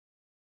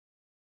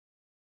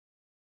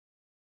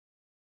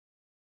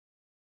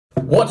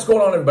What's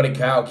going on, everybody?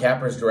 Kyle,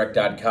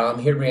 CappersDirect.com.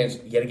 Here brings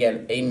yet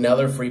again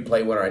another free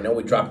play winner. I know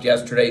we dropped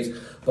yesterday's,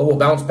 but we'll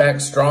bounce back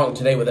strong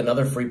today with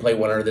another free play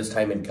winner, this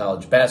time in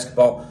college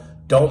basketball.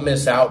 Don't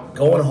miss out.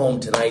 Going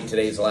home tonight.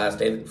 Today's the last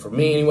day for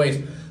me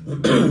anyways.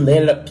 They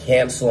ended up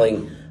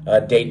canceling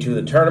day 2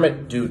 of the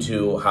tournament due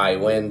to high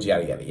winds,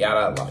 yada, yada,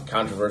 yada. A lot of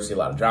controversy, a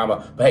lot of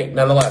drama. But hey,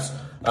 nonetheless,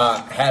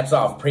 hats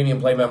off. Premium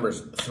play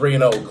members,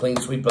 3-0, clean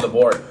sweep of the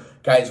board.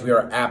 Guys, we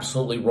are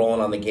absolutely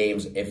rolling on the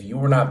games. If you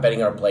were not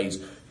betting our plays,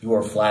 you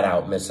are flat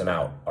out missing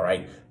out, all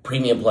right?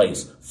 Premium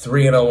plays,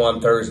 3-0 on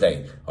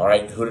Thursday, all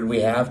right? Who did we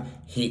have?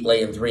 Heat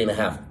laying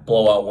 3.5,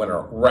 blowout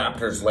winner.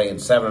 Raptors laying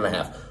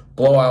 7.5,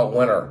 blowout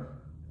winner.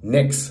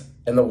 Knicks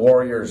and the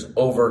Warriors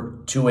over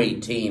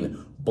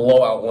 218,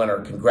 blowout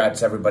winner.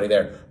 Congrats, everybody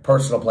there.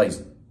 Personal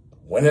plays,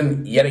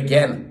 winning yet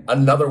again.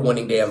 Another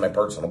winning day on my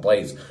personal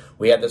plays.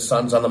 We had the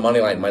Suns on the money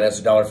line,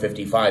 minus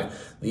 $1.55.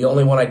 The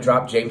only one I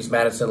dropped, James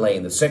Madison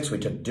laying the 6. We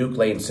took Duke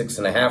laying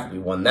 6.5. We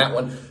won that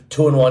one.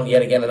 2-1,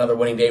 yet again, another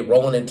winning day.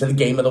 Rolling into the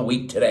game of the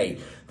week today.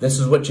 This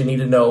is what you need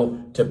to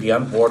know to be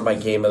on board my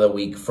game of the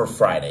week for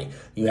Friday.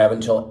 You have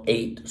until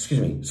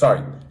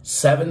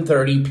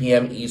 7:30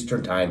 p.m.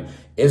 Eastern time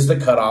is the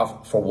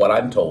cutoff for what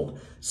I'm told.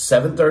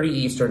 7:30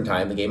 Eastern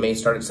time. The game may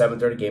start at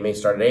 7:30, game may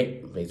start at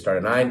 8, may start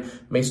at 9,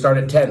 may start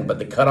at 10, but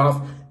the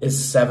cutoff is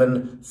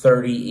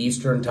 7:30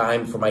 Eastern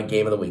time for my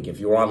game of the week. If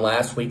you were on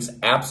last week's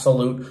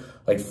absolute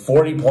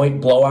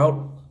 40-point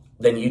blowout,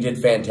 then you did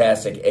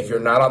fantastic. If you're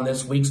not on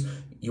this week's,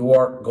 you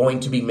are going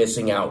to be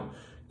missing out.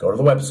 Go to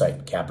the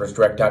website,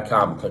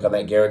 CappersDirect.com. Click on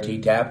that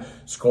Guarantee tab.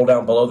 Scroll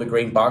down below the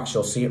green box.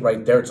 You'll see it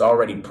right there. It's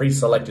already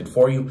pre-selected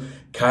for you.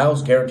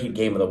 Kyle's Guaranteed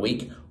Game of the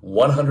Week,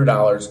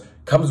 $100.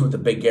 Comes with a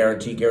big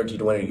guarantee, guaranteed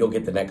to win, or you'll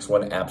get the next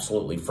one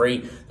absolutely free.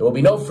 There will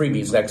be no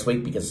freebies next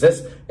week because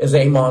this is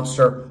a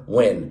monster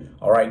win.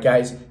 All right,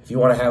 guys, if you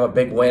want to have a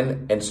big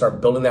win and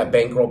start building that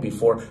bankroll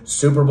before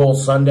Super Bowl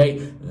Sunday,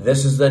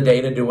 this is the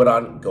day to do it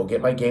on. Go get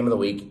my game of the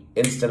week,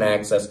 instant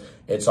access.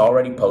 It's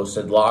already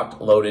posted,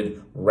 locked,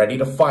 loaded, ready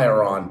to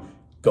fire on.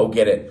 Go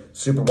get it.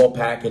 Super Bowl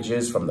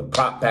packages, from the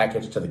prop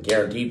package to the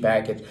guaranteed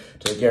package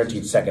to the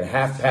guaranteed second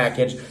half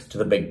package to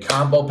the big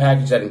combo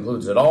package that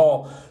includes it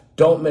all.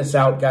 Don't miss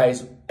out,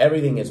 guys.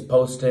 Everything is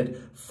posted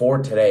for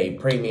today.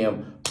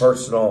 Premium,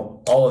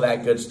 personal, all of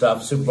that good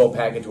stuff. Super Bowl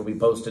package will be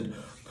posted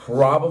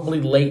probably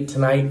late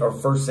tonight or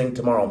first thing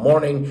tomorrow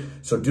morning.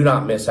 So do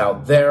not miss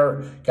out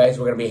there. Guys,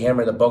 we're going to be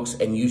hammering the books,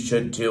 and you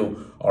should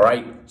too. All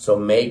right? So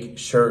make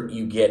sure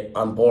you get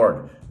on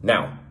board.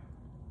 Now,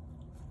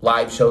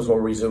 live shows will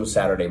resume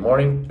Saturday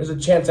morning. There's a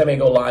chance I may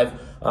go live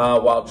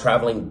while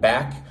traveling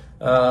back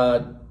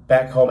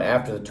home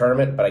after the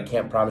tournament, but I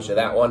can't promise you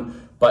that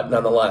one. But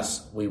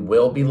nonetheless, we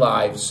will be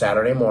live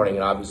Saturday morning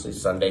and obviously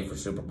Sunday for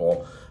Super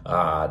Bowl.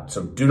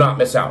 So do not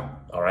miss out,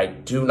 all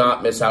right? Do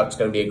not miss out. It's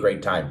going to be a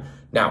great time.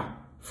 Now,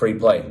 free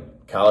play,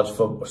 college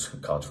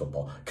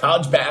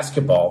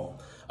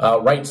basketball.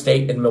 Wright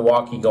State and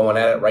Milwaukee going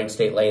at it. Wright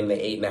State laying the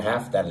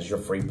 8.5. That is your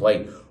free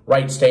play.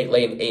 Wright State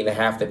laying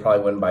 8.5. They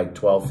probably win by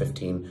 12,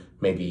 15,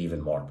 maybe even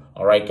more.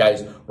 All right,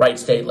 guys. Wright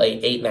State lay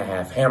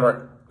 8.5. Hammer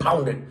it,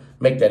 pound it,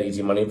 make that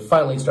easy money.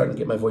 Finally starting to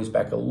get my voice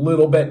back a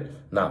little bit.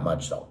 Not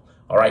much, though.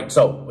 All right,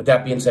 so with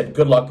that being said,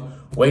 good luck.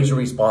 Wager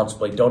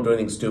responsibly. Don't do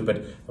anything stupid.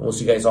 And we'll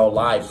see you guys all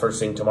live first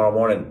thing tomorrow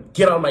morning.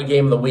 Get on my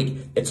game of the week.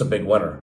 It's a big winner.